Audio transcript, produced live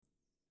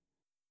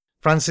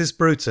Francis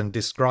Bruton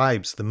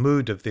describes the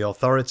mood of the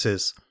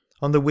authorities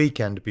on the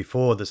weekend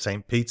before the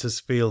St.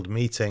 Petersfield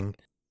meeting.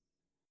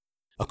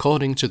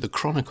 According to the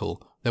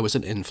Chronicle, there was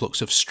an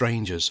influx of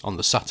strangers on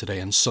the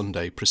Saturday and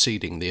Sunday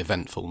preceding the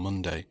eventful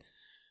Monday.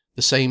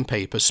 The same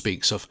paper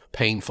speaks of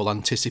painful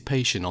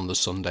anticipation on the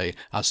Sunday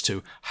as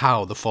to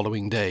how the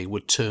following day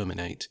would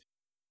terminate.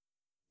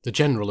 The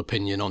general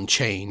opinion on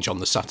change on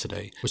the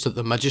Saturday was that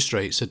the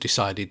magistrates had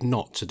decided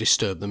not to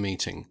disturb the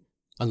meeting,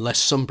 unless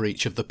some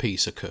breach of the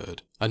peace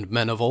occurred, and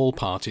men of all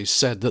parties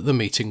said that the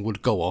meeting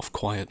would go off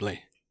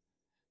quietly.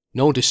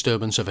 No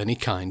disturbance of any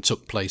kind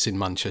took place in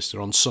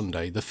Manchester on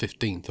Sunday, the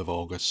 15th of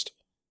August.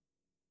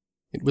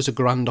 It was a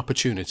grand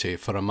opportunity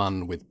for a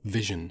man with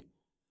vision,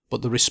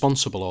 but the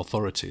responsible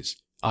authorities,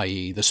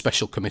 i.e. the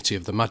Special Committee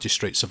of the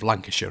Magistrates of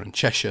Lancashire and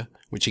Cheshire,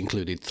 which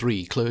included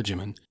 3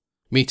 clergymen,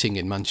 meeting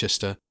in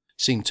Manchester,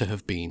 seemed to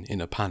have been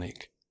in a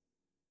panic.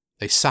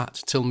 They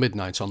sat till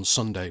midnight on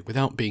Sunday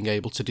without being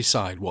able to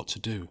decide what to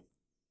do.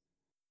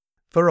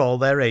 For all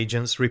their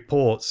agents'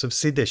 reports of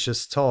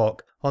seditious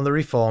talk on the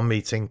Reform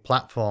meeting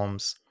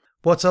platforms,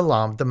 what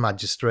alarmed the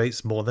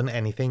magistrates more than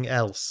anything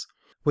else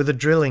were the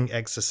drilling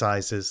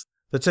exercises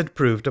that had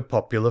proved a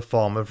popular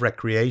form of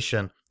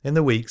recreation in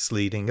the weeks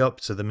leading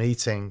up to the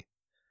meeting.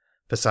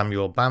 For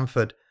Samuel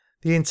Bamford,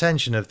 the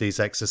intention of these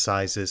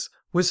exercises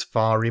was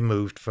far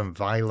removed from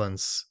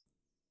violence.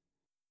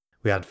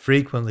 We had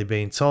frequently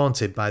been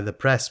taunted by the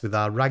press with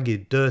our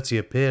ragged, dirty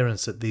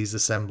appearance at these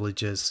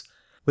assemblages,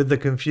 with the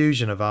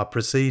confusion of our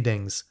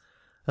proceedings,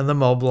 and the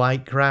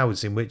mob-like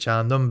crowds in which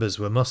our numbers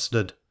were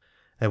mustered,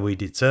 and we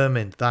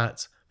determined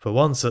that, for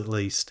once at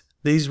least,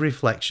 these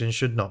reflections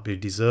should not be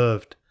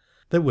deserved,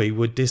 that we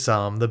would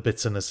disarm the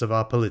bitterness of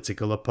our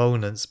political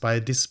opponents by a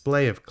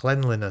display of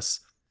cleanliness,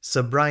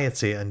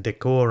 sobriety, and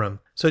decorum,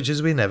 such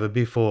as we never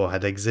before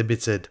had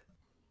exhibited.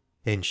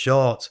 In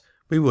short,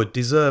 we would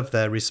deserve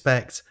their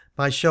respect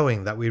by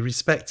showing that we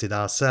respected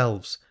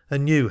ourselves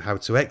and knew how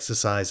to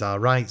exercise our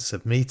rights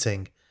of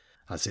meeting,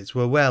 as it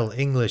were well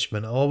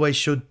Englishmen always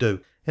should do,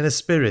 in a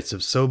spirit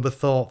of sober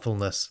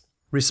thoughtfulness,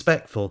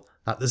 respectful,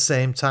 at the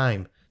same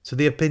time, to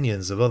the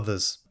opinions of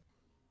others.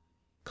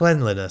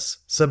 Cleanliness,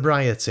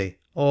 sobriety,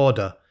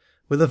 order,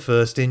 were the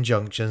first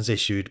injunctions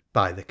issued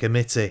by the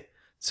committee,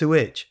 to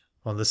which,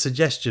 on the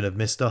suggestion of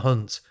Mr.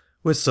 Hunt,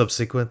 was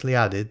subsequently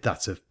added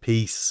that of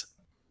peace.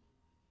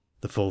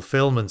 The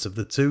fulfilment of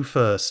the 2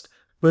 first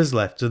was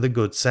left to the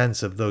good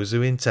sense of those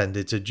who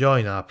intended to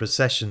join our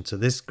procession to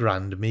this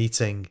grand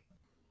meeting.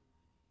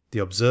 The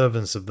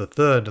observance of the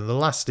 3rd and the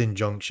last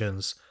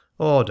injunctions,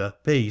 order,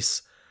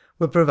 peace,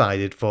 were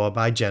provided for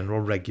by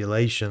general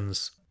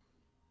regulations.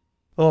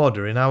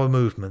 Order in our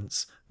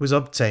movements was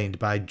obtained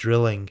by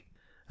drilling,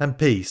 and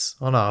peace,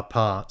 on our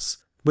parts,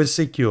 was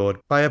secured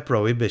by a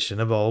prohibition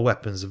of all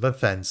weapons of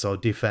offence or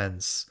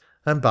defence,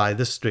 and by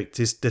the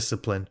strictest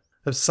discipline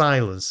of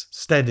silence,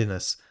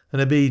 steadiness,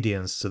 and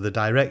obedience to the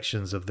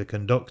directions of the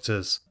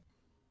conductors.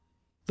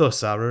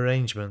 Thus our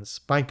arrangements,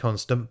 by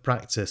constant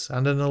practice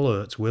and an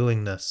alert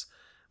willingness,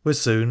 were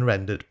soon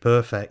rendered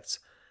perfect,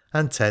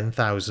 and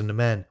 10,000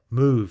 men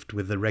moved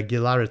with the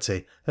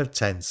regularity of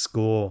 10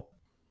 score.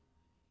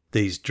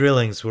 These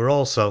drillings were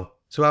also,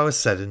 to our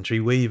sedentary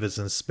weavers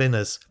and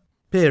spinners,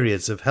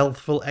 periods of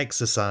healthful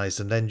exercise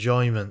and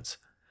enjoyment.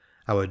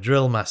 Our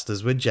drill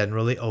masters were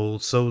generally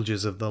old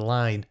soldiers of the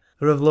line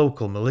or of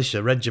local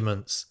militia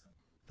regiments.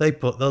 They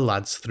put the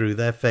lads through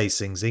their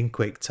facings in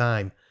quick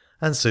time,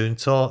 and soon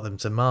taught them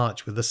to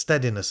march with a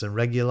steadiness and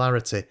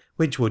regularity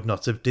which would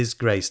not have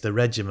disgraced a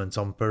regiment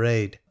on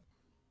parade.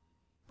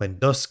 When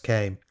dusk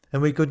came,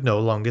 and we could no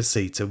longer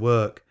see to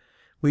work,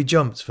 we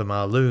jumped from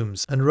our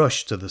looms and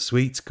rushed to the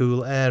sweet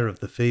cool air of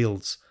the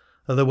fields,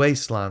 or the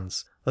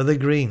wastelands, or the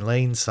green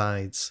lane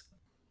sides.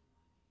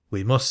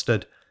 We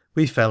mustered,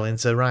 we fell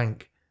into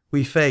rank,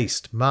 we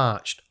faced,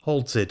 marched,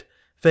 halted,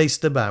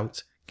 faced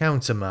about,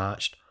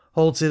 countermarched,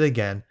 halted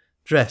again,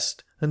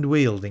 dressed and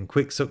wheeled in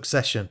quick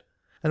succession,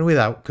 and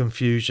without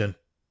confusion.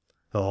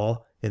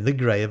 Or, in the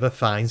grey of a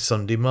fine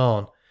Sunday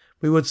morn,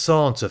 we would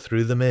saunter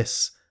through the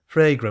mists,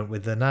 fragrant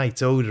with the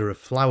night odour of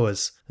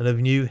flowers and of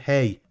new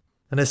hay,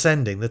 and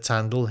ascending the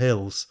Tandle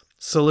Hills,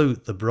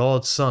 salute the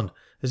broad sun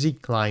as he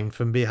climbed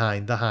from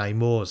behind the high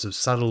moors of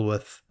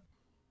Saddleworth.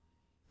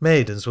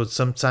 Maidens would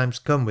sometimes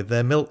come with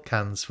their milk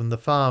cans from the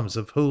farms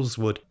of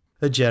Hulswood,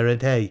 or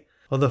Gerard Hay,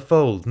 or the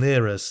Fold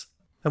near us,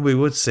 and we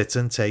would sit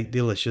and take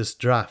delicious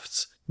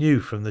draughts, new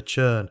from the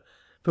churn,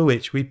 for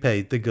which we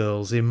paid the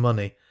girls in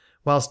money,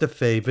 whilst a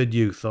favoured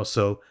youth or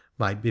so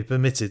might be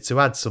permitted to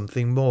add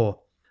something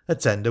more, a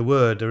tender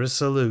word or a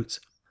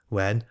salute,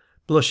 when,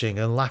 blushing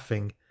and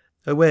laughing,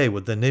 away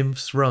would the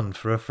nymphs run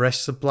for a fresh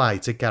supply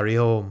to carry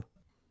home.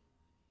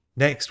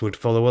 Next would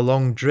follow a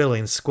long drill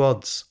in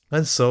squads,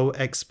 and so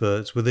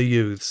expert were the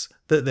youths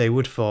that they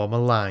would form a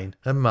line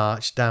and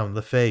march down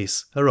the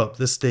face, or up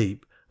the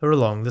steep, or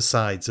along the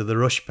sides of the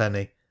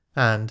Rushpenny,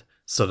 and,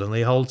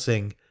 suddenly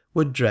halting,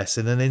 would dress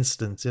in an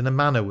instant in a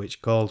manner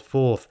which called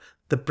forth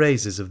the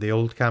praises of the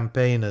old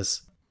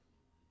campaigners.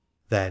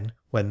 Then,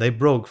 when they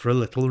broke for a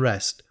little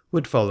rest,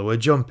 would follow a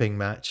jumping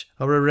match,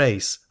 or a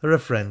race, or a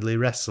friendly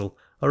wrestle,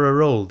 or a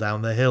roll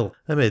down the hill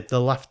amid the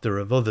laughter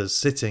of others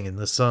sitting in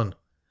the sun.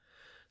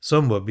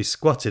 Some would be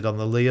squatted on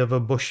the lee of a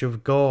bush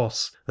of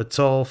gorse, a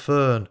tall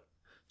fern,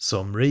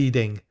 some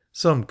reading,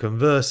 some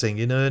conversing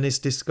in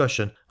earnest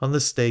discussion on the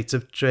state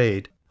of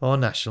trade or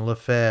national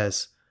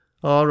affairs,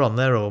 or on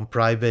their own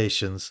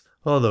privations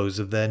or those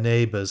of their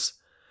neighbours,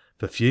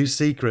 for few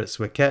secrets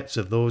were kept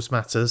of those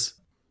matters.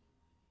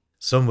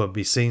 Some would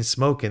be seen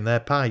smoking their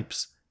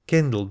pipes,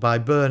 kindled by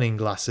burning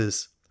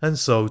glasses, and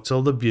so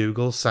till the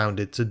bugle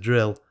sounded to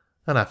drill,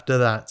 and after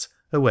that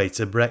away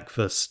to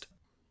breakfast.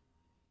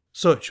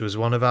 Such was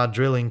one of our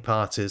drilling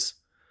parties.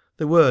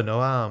 There were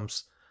no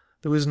arms.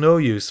 There was no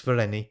use for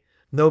any,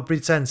 no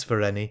pretence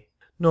for any,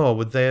 nor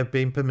would they have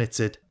been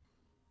permitted.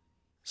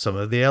 Some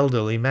of the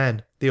elderly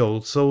men, the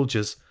old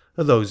soldiers,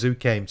 or those who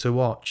came to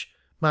watch,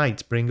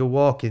 might bring a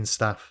walking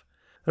staff,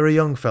 or a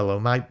young fellow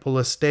might pull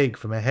a stake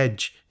from a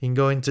hedge in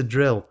going to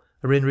drill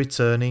or in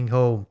returning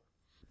home.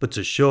 But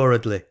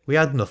assuredly we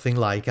had nothing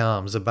like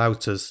arms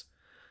about us.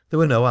 There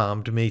were no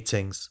armed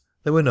meetings.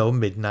 There were no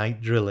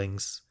midnight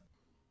drillings.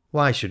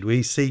 Why should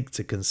we seek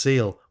to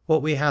conceal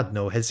what we had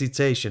no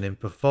hesitation in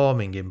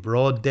performing in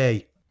broad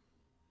day?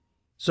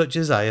 Such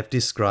as I have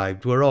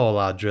described were all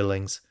our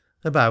drillings,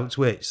 about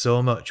which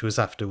so much was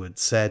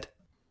afterwards said.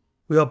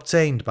 We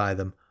obtained by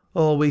them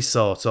all we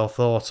sought or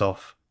thought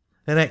of,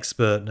 an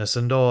expertness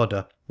and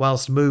order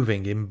whilst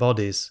moving in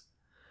bodies,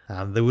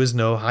 and there was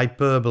no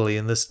hyperbole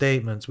in the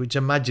statement which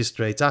a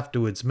magistrate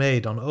afterwards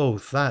made on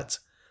oath that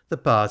the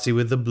party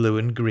with the blue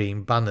and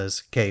green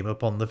banners came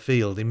upon the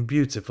field in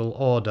beautiful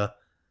order,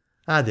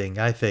 adding,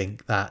 I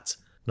think, that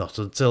not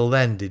until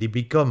then did he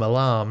become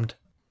alarmed.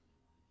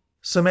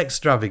 Some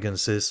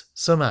extravagances,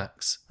 some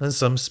acts, and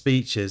some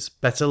speeches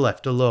better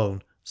left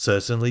alone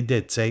certainly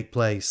did take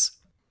place.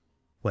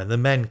 When the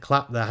men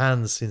clapped their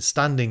hands in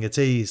standing at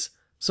ease,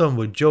 some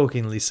would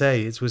jokingly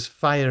say it was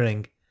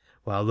firing,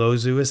 while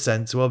those who were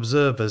sent to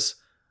observe us,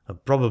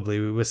 and probably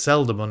we were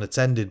seldom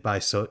unattended by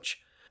such,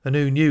 and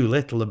who knew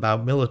little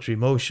about military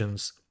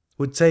motions,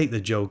 would take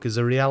the joke as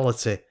a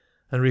reality,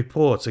 and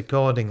report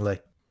accordingly,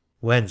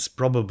 whence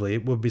probably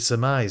it would be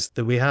surmised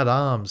that we had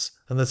arms,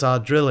 and that our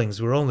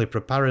drillings were only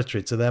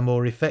preparatory to their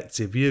more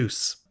effective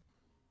use.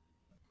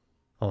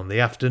 On the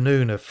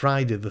afternoon of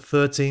Friday the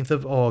 13th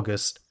of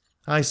August,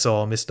 I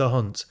saw Mr.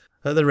 Hunt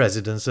at the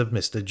residence of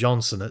Mr.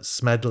 Johnson at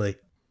Smedley.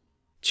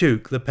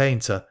 Tuke, the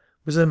painter,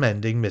 was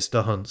amending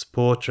Mr. Hunt's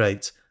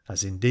portrait,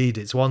 as indeed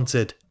it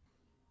wanted.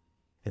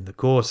 In the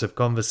course of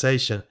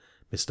conversation,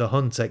 Mr.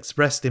 Hunt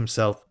expressed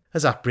himself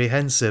as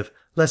apprehensive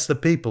lest the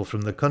people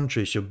from the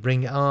country should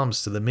bring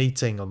arms to the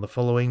meeting on the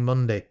following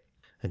Monday,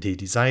 and he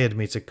desired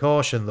me to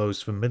caution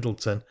those from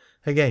Middleton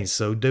against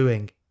so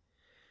doing.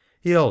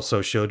 He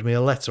also showed me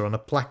a letter on a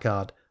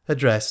placard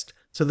addressed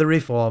to the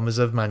Reformers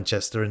of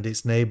Manchester and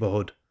its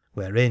neighbourhood,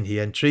 wherein he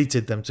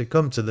entreated them to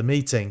come to the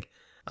meeting,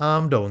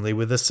 armed only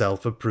with a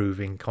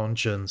self-approving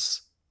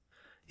conscience.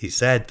 He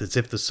said that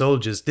if the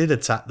soldiers did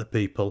attack the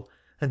people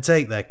and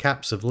take their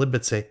caps of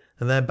liberty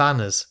and their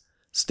banners,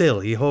 still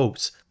he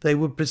hoped they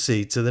would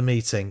proceed to the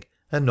meeting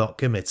and not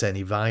commit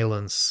any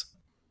violence.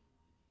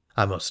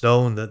 I must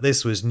own that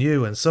this was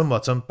new and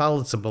somewhat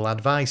unpalatable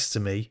advice to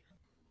me.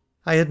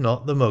 I had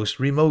not the most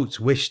remote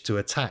wish to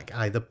attack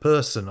either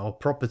person or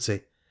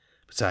property,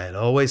 but I had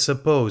always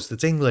supposed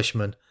that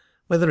Englishmen,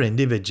 whether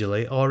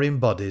individually or in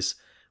bodies,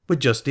 were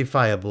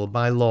justifiable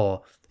by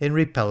law in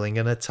repelling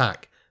an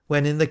attack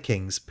when in the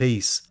King's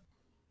peace,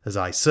 as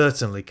I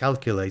certainly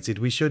calculated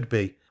we should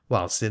be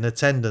whilst in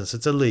attendance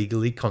at a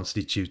legally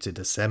constituted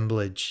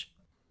assemblage.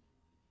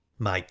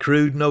 My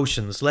crude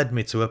notions led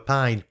me to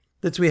opine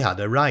that we had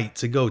a right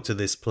to go to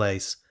this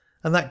place,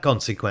 and that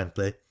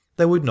consequently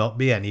there would not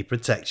be any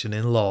protection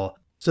in law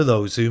to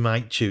those who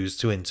might choose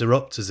to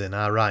interrupt us in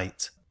our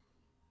right.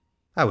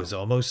 I was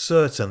almost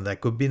certain there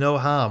could be no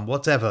harm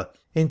whatever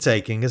in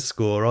taking a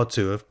score or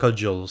two of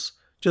cudgels,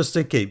 just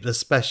to keep the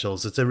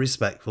specials at a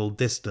respectful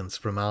distance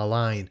from our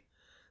line,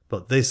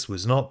 but this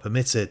was not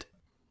permitted.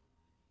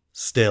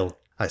 Still,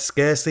 I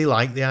scarcely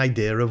liked the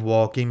idea of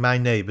walking my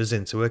neighbours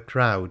into a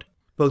crowd,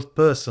 both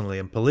personally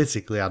and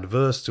politically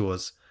adverse to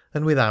us,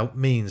 and without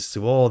means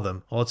to awe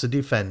them or to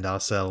defend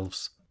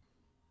ourselves.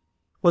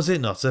 Was it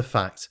not a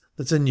fact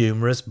that a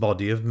numerous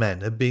body of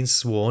men had been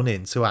sworn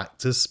in to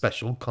act as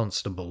special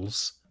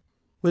constables?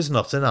 Was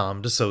not an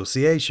armed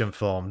association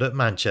formed at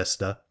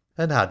Manchester,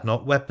 and had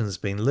not weapons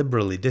been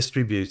liberally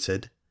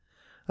distributed?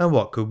 And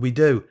what could we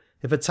do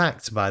if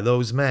attacked by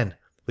those men,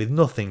 with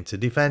nothing to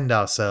defend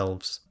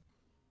ourselves?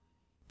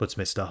 But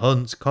Mr.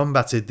 Hunt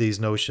combated these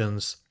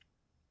notions.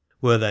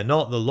 Were there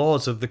not the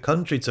laws of the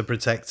country to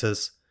protect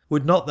us?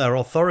 Would not their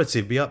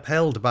authority be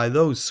upheld by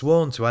those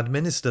sworn to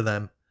administer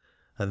them?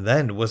 And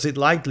then was it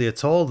likely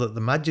at all that the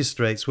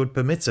magistrates would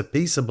permit a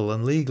peaceable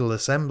and legal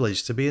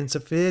assemblage to be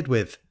interfered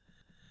with?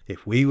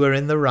 If we were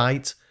in the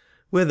right,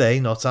 were they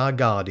not our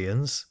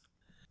guardians?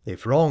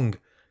 If wrong,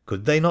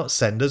 could they not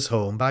send us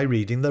home by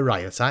reading the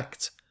Riot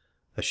Act?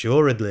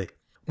 Assuredly,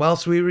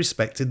 whilst we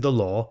respected the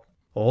law,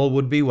 all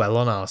would be well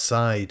on our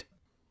side.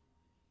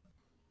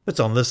 But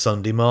on the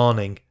Sunday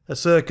morning a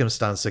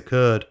circumstance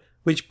occurred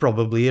which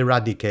probably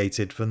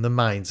eradicated from the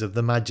minds of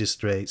the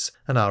magistrates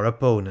and our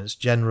opponents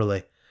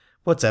generally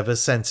whatever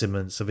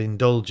sentiments of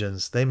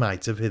indulgence they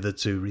might have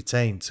hitherto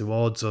retained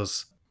towards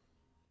us.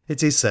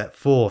 It is set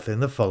forth in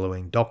the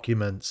following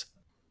document.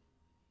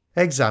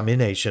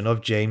 Examination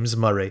of James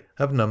Murray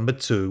of No.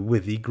 2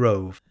 Withy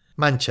Grove,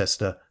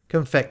 Manchester,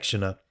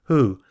 confectioner,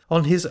 who,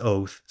 on his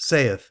oath,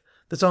 saith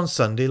that on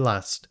Sunday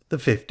last, the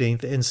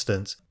 15th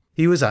instant,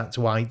 he was at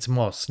White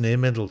Moss near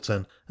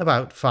Middleton,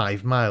 about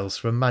 5 miles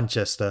from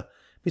Manchester,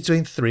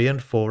 between 3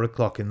 and 4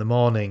 o'clock in the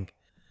morning,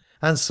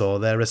 and saw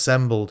there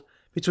assembled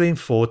between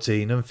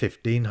 14 and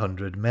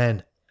 1500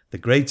 men, the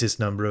greatest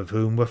number of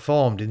whom were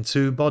formed in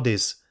 2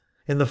 bodies,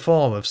 in the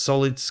form of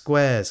solid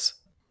squares.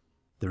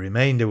 The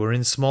remainder were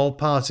in small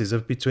parties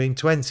of between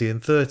 20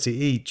 and 30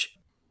 each.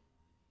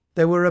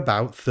 There were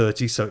about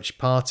 30 such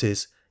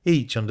parties,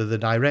 each under the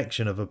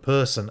direction of a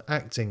person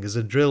acting as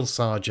a drill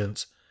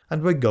sergeant,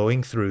 and were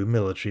going through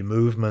military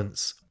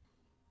movements.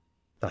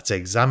 That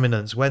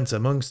examinant went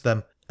amongst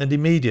them, and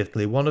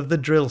immediately one of the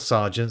drill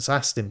sergeants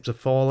asked him to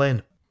fall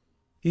in.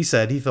 He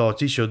said he thought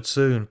he should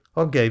soon,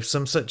 or gave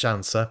some such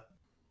answer.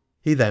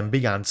 He then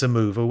began to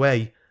move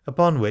away,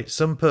 upon which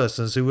some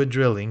persons who were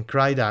drilling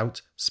cried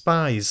out,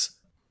 "Spies!"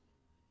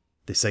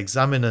 This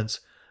examinant,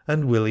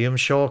 and William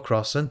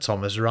Shawcross and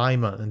Thomas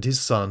Rymer and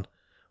his son,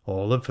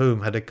 all of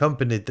whom had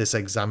accompanied this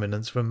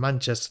examinant from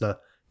Manchester,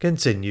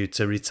 continued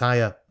to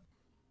retire.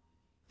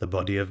 The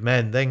body of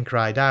men then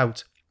cried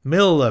out,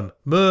 "Mill them!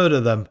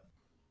 Murder them!"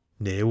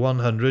 Near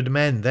 100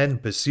 men then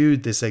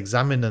pursued this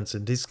examinant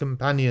and his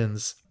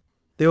companions.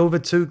 They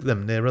overtook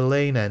them near a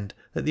lane end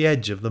at the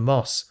edge of the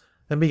moss,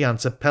 and began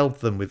to pelt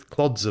them with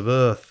clods of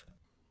earth.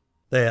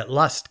 They at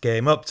last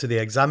came up to the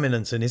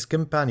examinant and his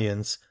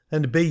companions,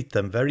 and beat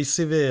them very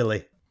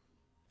severely.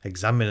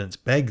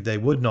 Examinant begged they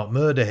would not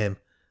murder him,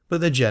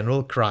 but the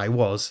general cry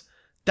was,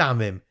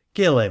 "Damn him!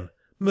 Kill him!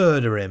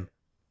 Murder him!"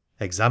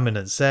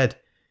 Examinant said,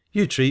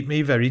 "You treat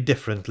me very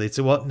differently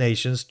to what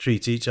nations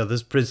treat each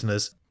other's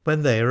prisoners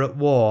when they are at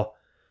war.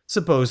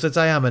 Suppose that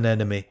I am an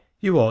enemy,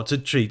 you ought to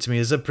treat me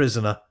as a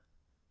prisoner."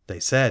 They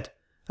said,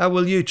 "How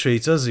will you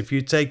treat us if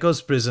you take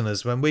us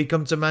prisoners when we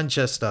come to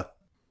Manchester?"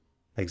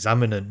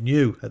 Examinant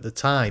knew, at the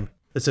time,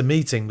 that a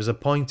meeting was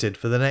appointed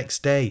for the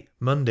next day,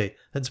 Monday,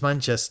 at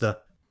Manchester.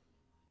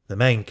 The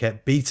men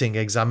kept beating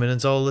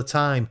Examinant all the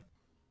time.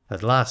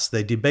 At last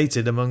they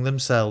debated among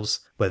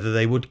themselves whether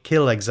they would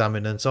kill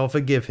Examinant or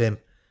forgive him,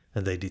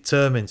 and they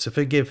determined to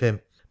forgive him,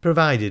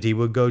 provided he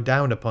would go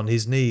down upon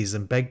his knees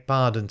and beg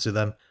pardon to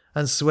them,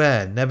 and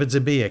swear never to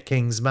be a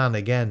king's man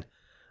again,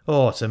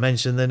 or to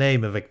mention the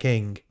name of a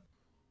king.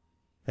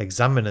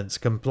 Examinant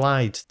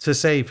complied to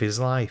save his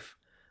life,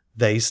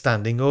 they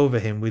standing over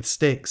him with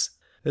sticks,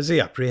 as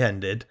he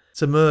apprehended,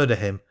 to murder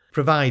him,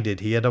 provided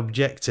he had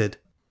objected.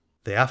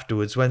 They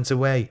afterwards went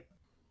away.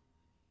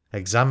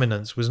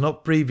 Examinant was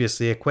not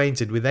previously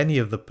acquainted with any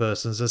of the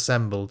persons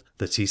assembled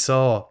that he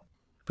saw,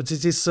 but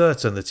it is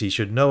certain that he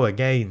should know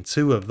again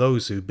 2 of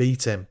those who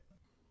beat him.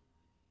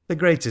 The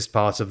greatest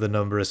part of the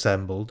number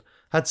assembled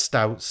had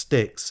stout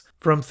sticks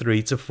from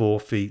 3 to 4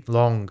 feet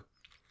long.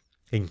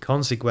 In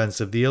consequence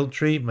of the ill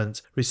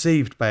treatment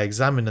received by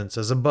Examinant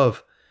as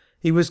above,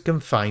 he was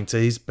confined to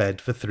his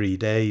bed for 3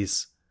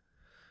 days.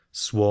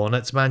 Sworn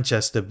at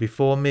Manchester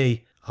before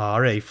me,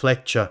 R. A.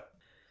 Fletcher.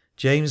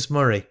 James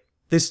Murray,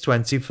 this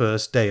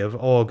 21st day of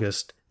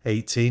August,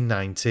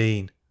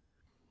 1819.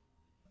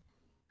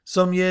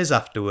 Some years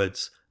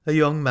afterwards, a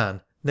young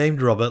man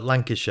named Robert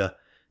Lancashire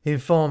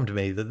informed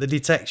me that the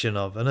detection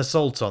of an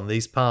assault on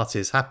these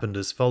parties happened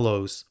as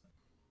follows.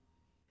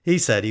 He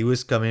said he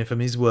was coming from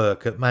his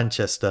work at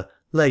Manchester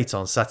late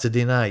on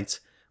Saturday night,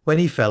 when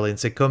he fell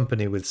into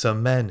company with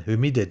some men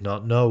whom he did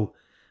not know,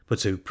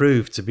 but who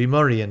proved to be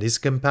Murray and his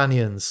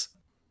companions.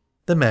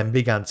 The men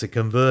began to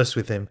converse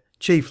with him,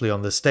 chiefly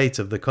on the state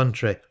of the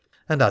country,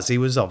 and as he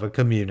was of a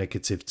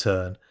communicative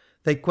turn,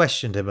 they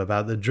questioned him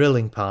about the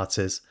drilling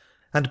parties,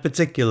 and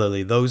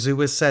particularly those who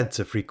were said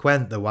to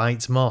frequent the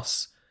White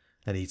Moss,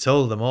 and he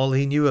told them all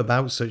he knew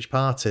about such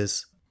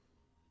parties.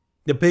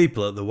 The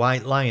people at the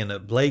White Lion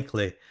at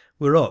Blakely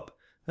were up,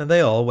 and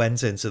they all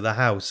went into the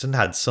house and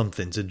had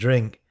something to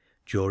drink,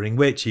 during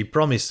which he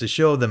promised to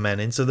show the men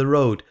into the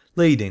road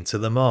leading to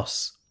the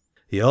Moss.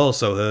 He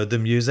also heard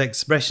them use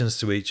expressions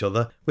to each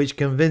other which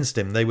convinced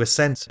him they were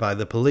sent by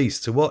the police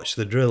to watch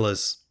the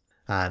drillers,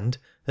 and,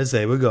 as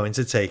they were going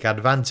to take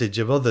advantage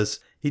of others,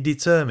 he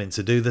determined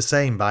to do the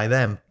same by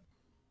them.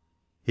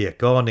 He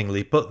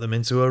accordingly put them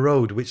into a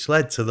road which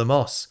led to the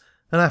Moss,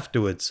 and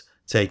afterwards,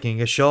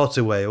 taking a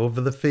shorter way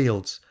over the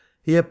fields,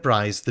 he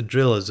apprised the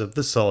drillers of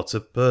the sort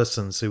of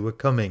persons who were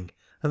coming,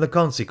 and the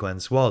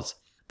consequence was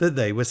that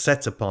they were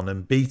set upon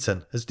and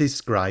beaten as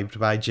described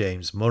by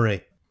James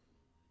Murray.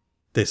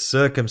 This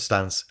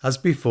circumstance, as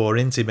before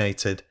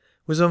intimated,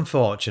 was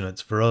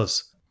unfortunate for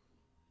us.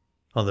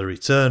 On the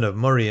return of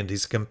Murray and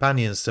his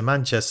companions to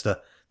Manchester,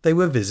 they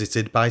were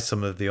visited by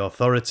some of the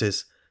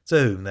authorities, to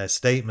whom their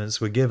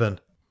statements were given.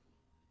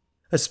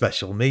 A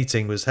special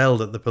meeting was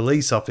held at the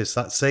police office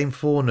that same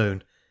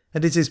forenoon,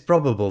 and it is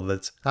probable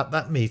that, at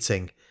that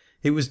meeting,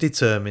 it was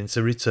determined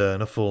to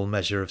return a full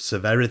measure of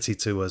severity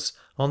to us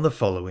on the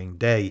following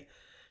day,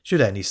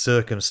 should any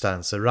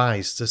circumstance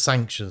arise to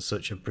sanction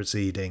such a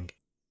proceeding.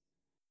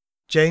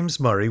 James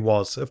Murray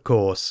was, of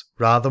course,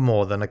 rather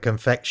more than a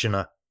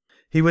confectioner.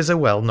 He was a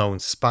well-known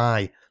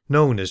spy,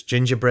 known as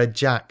Gingerbread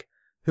Jack,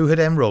 who had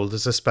enrolled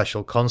as a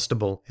special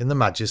constable in the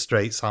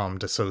Magistrates'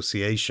 Armed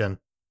Association.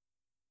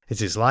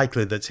 It is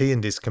likely that he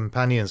and his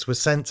companions were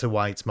sent to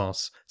White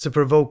Moss to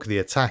provoke the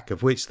attack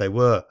of which they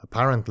were,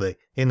 apparently,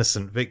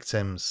 innocent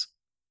victims.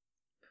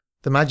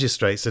 The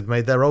magistrates had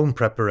made their own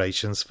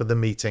preparations for the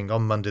meeting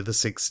on Monday the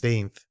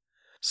 16th.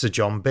 Sir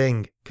John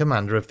Byng,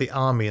 commander of the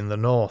army in the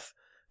north,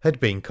 had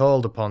been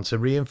called upon to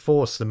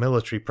reinforce the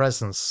military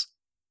presence.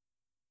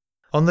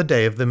 On the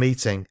day of the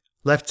meeting,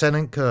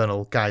 Lieutenant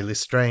Colonel Guy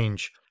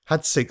Lestrange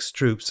had 6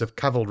 troops of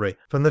cavalry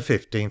from the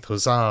 15th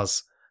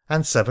Hussars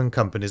and 7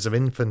 companies of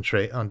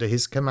infantry under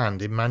his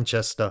command in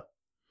Manchester.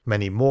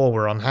 Many more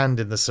were on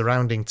hand in the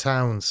surrounding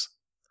towns.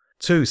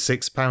 2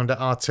 6-pounder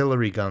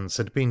artillery guns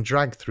had been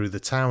dragged through the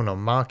town on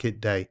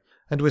market day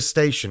and were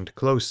stationed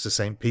close to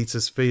St.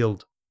 Peter's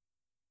Field.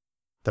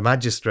 The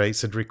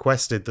magistrates had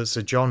requested that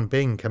Sir John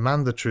Byng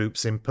command the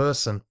troops in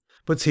person,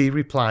 but he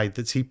replied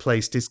that he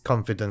placed his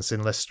confidence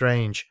in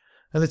Lestrange,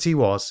 and that he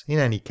was, in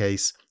any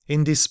case,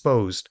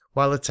 indisposed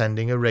while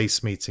attending a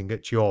race meeting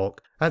at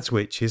York at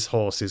which his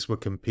horses were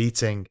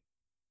competing.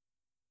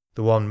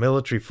 The one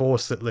military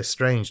force that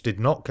Lestrange did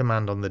not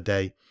command on the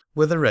day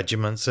were the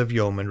regiments of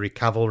yeomanry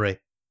cavalry.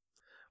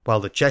 While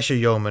the Cheshire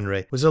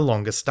Yeomanry was a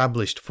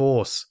long-established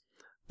force,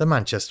 the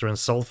Manchester and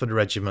Salford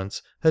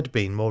Regiment had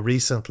been more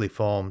recently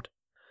formed.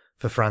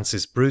 For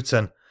Francis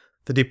Bruton,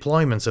 the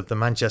deployment of the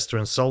Manchester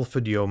and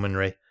Salford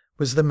Yeomanry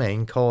was the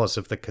main cause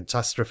of the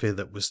catastrophe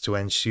that was to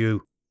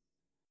ensue.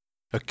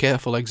 A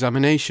careful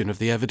examination of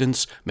the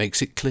evidence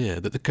makes it clear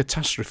that the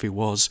catastrophe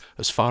was,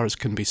 as far as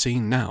can be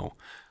seen now,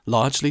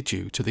 largely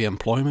due to the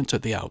employment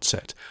at the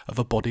outset of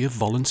a body of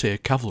volunteer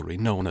cavalry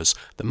known as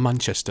the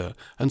Manchester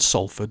and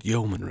Salford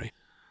Yeomanry.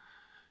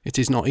 It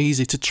is not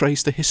easy to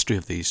trace the history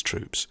of these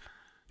troops.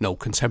 No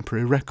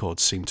contemporary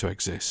records seem to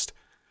exist.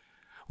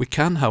 We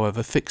can,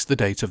 however, fix the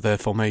date of their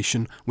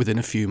formation within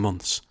a few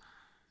months.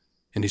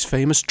 In his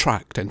famous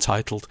tract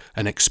entitled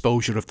An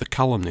Exposure of the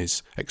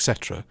Calumnies,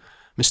 etc.,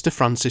 Mr.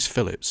 Francis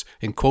Phillips,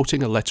 in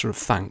quoting a letter of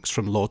thanks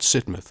from Lord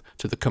Sidmouth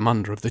to the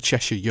commander of the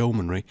Cheshire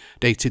Yeomanry,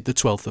 dated the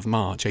 12th of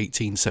March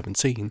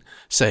 1817,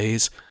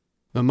 says,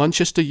 "The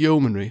Manchester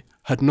Yeomanry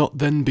had not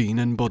then been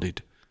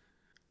embodied."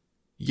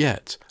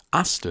 Yet,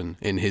 Aston,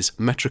 in his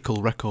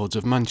Metrical Records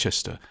of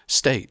Manchester,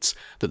 states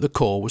that the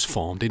corps was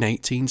formed in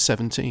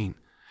 1817,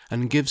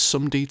 and gives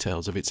some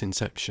details of its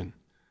inception.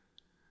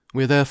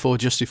 We are therefore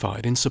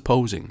justified in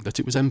supposing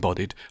that it was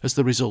embodied as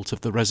the result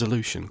of the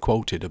resolution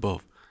quoted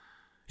above.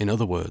 In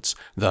other words,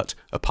 that,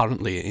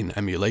 apparently in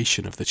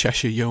emulation of the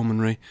Cheshire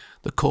Yeomanry,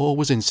 the corps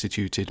was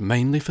instituted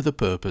mainly for the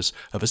purpose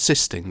of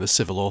assisting the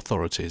civil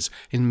authorities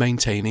in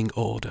maintaining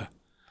order.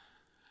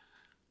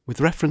 With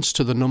reference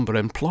to the number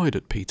employed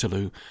at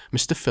Peterloo,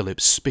 Mr.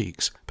 Phillips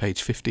speaks,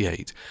 page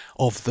 58,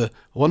 of the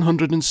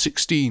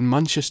 116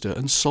 Manchester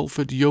and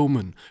Salford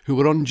yeomen who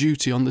were on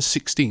duty on the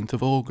 16th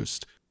of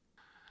August.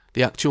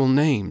 The actual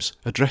names,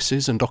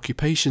 addresses and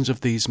occupations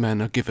of these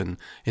men are given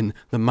in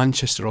the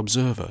Manchester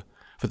Observer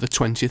for the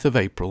 20th of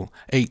April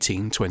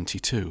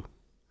 1822.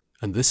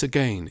 And this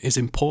again is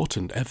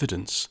important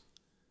evidence.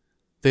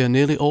 They are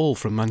nearly all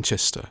from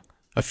Manchester,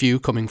 a few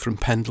coming from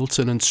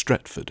Pendleton and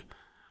Stretford,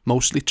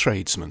 mostly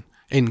tradesmen,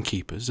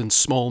 innkeepers and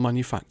small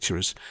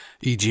manufacturers,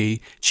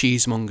 e.g.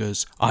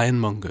 cheesemongers,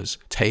 ironmongers,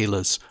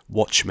 tailors,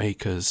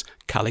 watchmakers,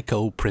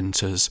 calico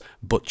printers,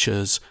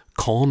 butchers,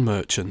 corn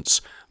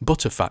merchants,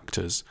 butter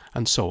factors,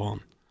 and so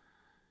on.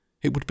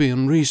 It would be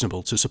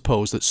unreasonable to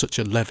suppose that such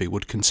a levy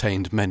would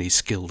contain many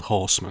skilled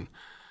horsemen,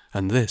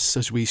 and this,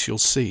 as we shall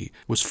see,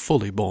 was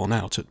fully borne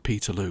out at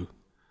Peterloo.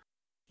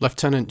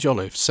 Lieutenant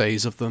Jolliffe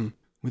says of them,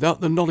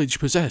 "Without the knowledge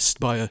possessed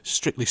by a,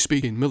 strictly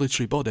speaking,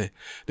 military body,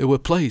 they were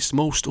placed,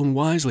 most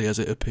unwisely as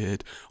it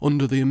appeared,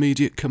 under the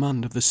immediate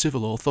command of the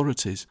civil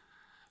authorities,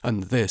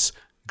 and this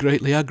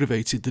greatly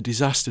aggravated the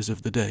disasters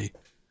of the day."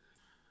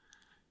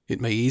 It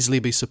may easily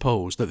be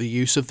supposed that the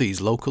use of these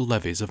local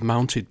levies of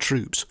mounted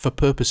troops for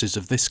purposes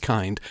of this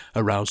kind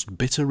aroused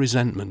bitter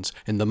resentment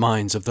in the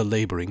minds of the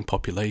labouring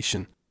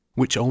population,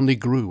 which only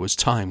grew as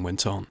time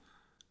went on.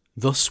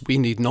 Thus we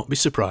need not be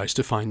surprised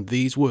to find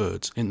these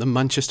words in the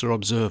Manchester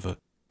Observer,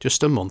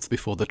 just a month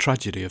before the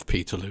tragedy of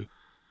Peterloo.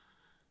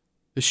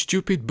 "The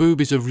stupid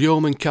boobies of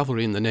yeoman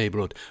cavalry in the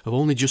neighbourhood have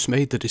only just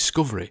made the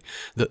discovery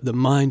that the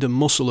mind and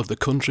muscle of the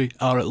country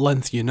are at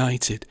length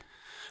united,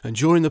 and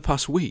during the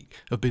past week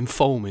have been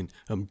foaming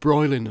and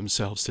broiling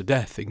themselves to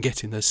death in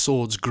getting their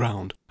swords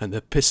ground and their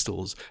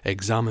pistols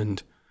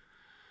examined.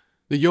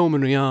 The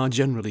yeomanry are,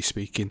 generally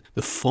speaking,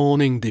 the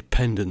fawning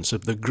dependents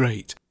of the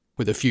great,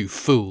 with a few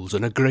fools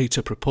and a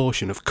greater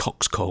proportion of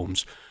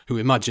coxcombs, who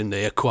imagine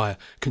they acquire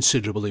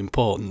considerable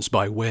importance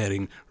by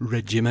wearing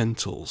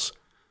regimentals.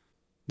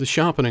 The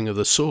sharpening of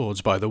the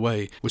swords, by the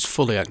way, was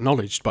fully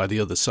acknowledged by the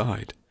other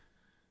side.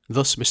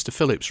 Thus Mr.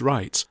 Phillips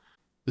writes,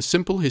 "The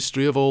simple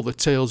history of all the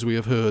tales we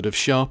have heard of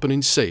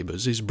sharpening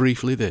sabres is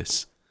briefly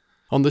this.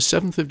 On the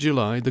 7th of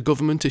July the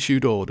Government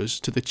issued orders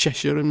to the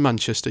Cheshire and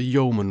Manchester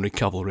Yeomanry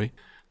Cavalry,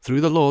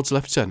 through the Lord's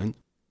Lieutenant,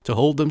 to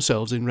hold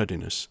themselves in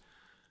readiness,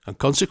 and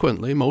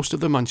consequently most of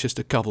the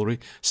Manchester Cavalry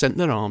sent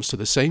their arms to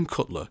the same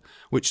cutler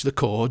which the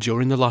corps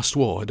during the last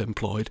war had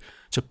employed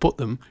to put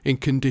them in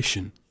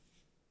condition."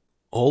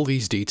 All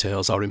these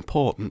details are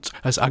important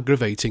as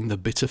aggravating the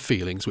bitter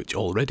feelings which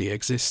already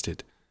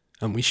existed,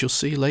 and we shall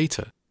see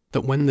later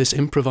that when this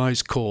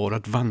improvised corps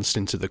advanced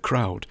into the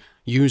crowd,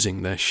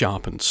 using their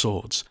sharpened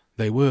swords,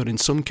 they were in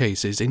some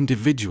cases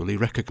individually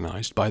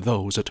recognised by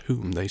those at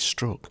whom they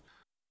struck.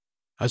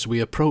 As we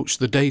approach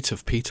the date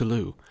of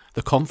Peterloo,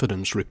 the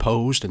confidence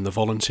reposed in the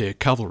volunteer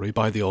cavalry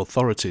by the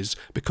authorities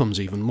becomes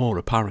even more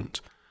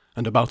apparent,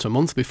 and about a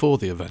month before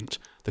the event,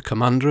 the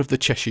commander of the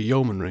Cheshire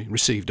Yeomanry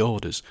received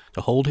orders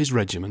to hold his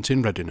regiment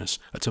in readiness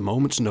at a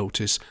moment's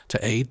notice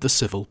to aid the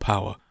civil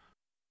power.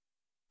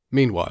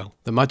 Meanwhile,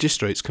 the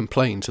magistrates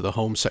complained to the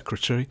Home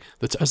Secretary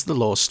that as the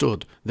law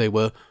stood, they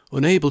were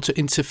unable to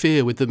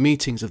interfere with the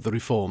meetings of the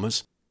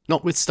reformers,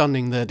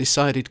 notwithstanding their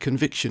decided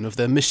conviction of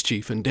their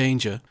mischief and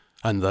danger,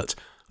 and that,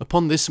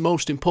 upon this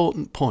most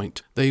important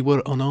point, they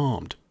were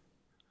unarmed.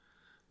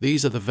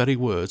 These are the very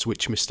words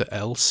which Mr.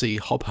 L. C.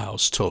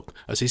 Hobhouse took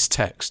as his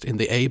text in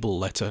the Able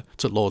letter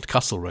to Lord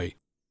Castlereagh.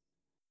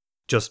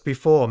 Just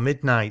before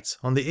midnight,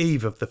 on the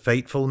eve of the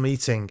fateful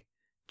meeting,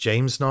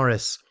 James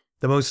Norris,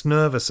 the most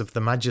nervous of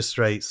the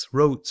magistrates,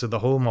 wrote to the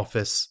Home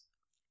Office.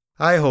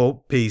 "I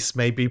hope peace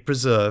may be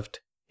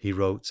preserved," he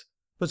wrote,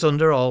 "but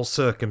under all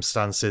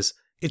circumstances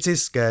it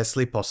is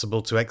scarcely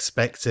possible to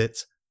expect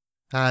it.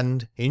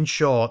 And, in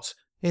short,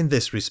 in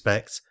this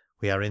respect,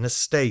 we are in a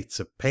state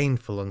of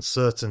painful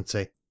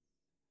uncertainty."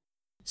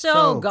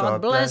 So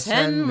God bless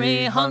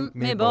Henry Hunt,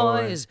 me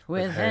boys,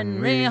 with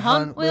Henry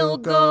Hunt we'll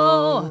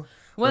go.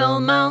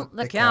 We'll mount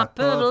the cap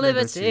of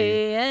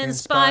liberty in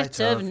spite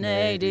of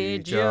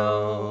Nady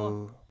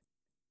Joe.